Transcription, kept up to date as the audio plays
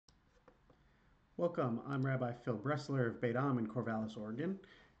Welcome, I'm Rabbi Phil Bressler of Beit Am in Corvallis, Oregon,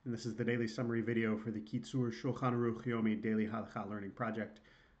 and this is the daily summary video for the Kitzur Shulchan Aruch Yomi Daily Halakha Learning Project,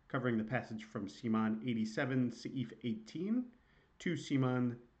 covering the passage from Siman 87, Seif 18, to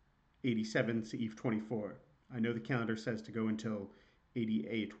Siman 87, Seif 24. I know the calendar says to go until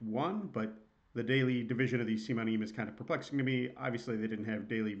 88.1, but the daily division of these Simanim is kind of perplexing to me. Obviously, they didn't have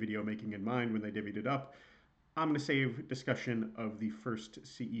daily video making in mind when they divvied it up. I'm going to save discussion of the first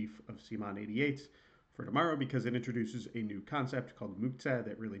Seif of Siman 88 for tomorrow because it introduces a new concept called Muktzah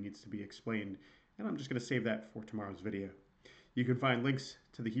that really needs to be explained, and I'm just going to save that for tomorrow's video. You can find links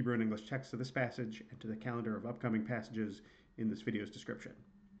to the Hebrew and English text of this passage and to the calendar of upcoming passages in this video's description.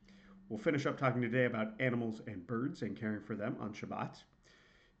 We'll finish up talking today about animals and birds and caring for them on Shabbat.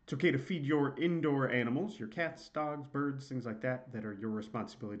 It's okay to feed your indoor animals, your cats, dogs, birds, things like that are your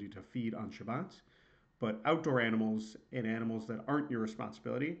responsibility to feed on Shabbat. But outdoor animals and animals that aren't your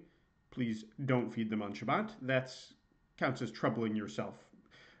responsibility, please don't feed them on Shabbat. That counts as troubling yourself.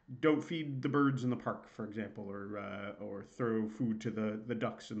 Don't feed the birds in the park, for example, or throw food to the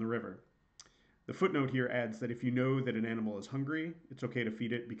ducks in the river. The footnote here adds that if you know that an animal is hungry, it's okay to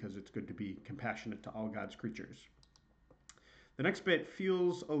feed it because it's good to be compassionate to all God's creatures. The next bit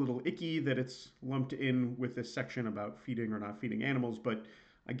feels a little icky that it's lumped in with this section about feeding or not feeding animals, but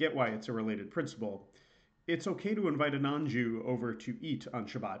I get why it's a related principle. It's okay to invite a non-Jew over to eat on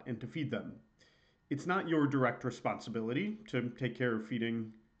Shabbat and to feed them. It's not your direct responsibility to take care of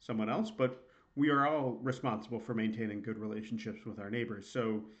feeding someone else, but we are all responsible for maintaining good relationships with our neighbors.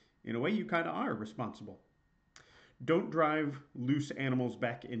 So in a way, you kind of are responsible. Don't drive loose animals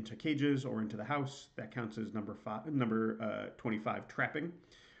back into cages or into the house. That counts as number 25, trapping.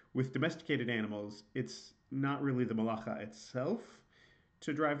 With domesticated animals, it's not really the malacha itself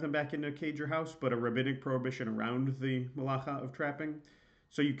to drive them back into a cage or house, but a rabbinic prohibition around the malacha of trapping.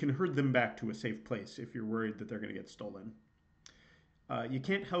 So you can herd them back to a safe place if you're worried that they're going to get stolen. You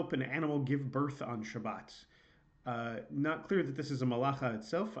can't help an animal give birth on Shabbat. Not clear that this is a malacha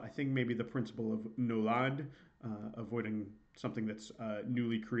itself. I think maybe the principle of nolad, avoiding something that's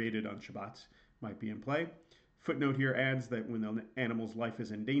newly created on Shabbat, might be in play. Footnote here adds that when the animal's life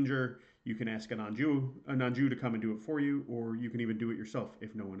is in danger, you can ask a non-Jew to come and do it for you, or you can even do it yourself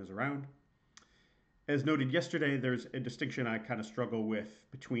if no one is around. As noted yesterday, there's a distinction I kind of struggle with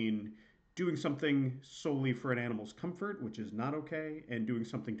between doing something solely for an animal's comfort, which is not okay, and doing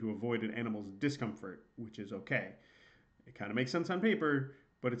something to avoid an animal's discomfort, which is okay. It kind of makes sense on paper,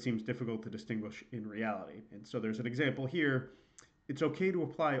 but it seems difficult to distinguish in reality. And so there's an example here. It's okay to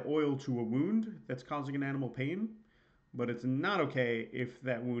apply oil to a wound that's causing an animal pain, but it's not okay if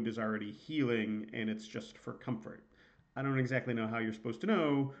that wound is already healing and it's just for comfort. I don't exactly know how you're supposed to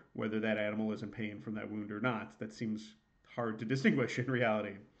know whether that animal is in pain from that wound or not. That seems hard to distinguish in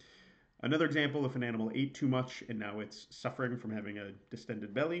reality. Another example, if an animal ate too much and now it's suffering from having a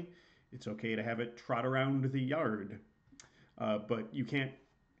distended belly, it's okay to have it trot around the yard. But you can't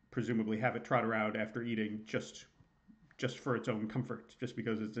presumably have it trot around after eating just for its own comfort, just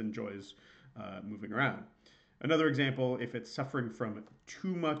because it enjoys moving around. Another example, if it's suffering from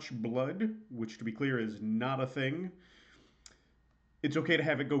too much blood, which to be clear is not a thing, it's okay to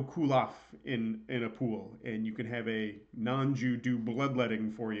have it go cool off in a pool, and you can have a non-Jew do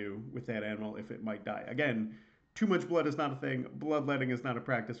bloodletting for you with that animal if it might die. Again, too much blood is not a thing. Bloodletting is not a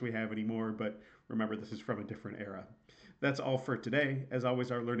practice we have anymore, but remember, this is from a different era. That's all for today. As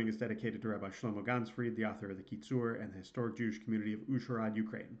always, our learning is dedicated to Rabbi Shlomo Gansfried, the author of the Kitzur and the historic Jewish community of Uzhhorod,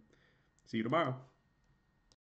 Ukraine. See you tomorrow.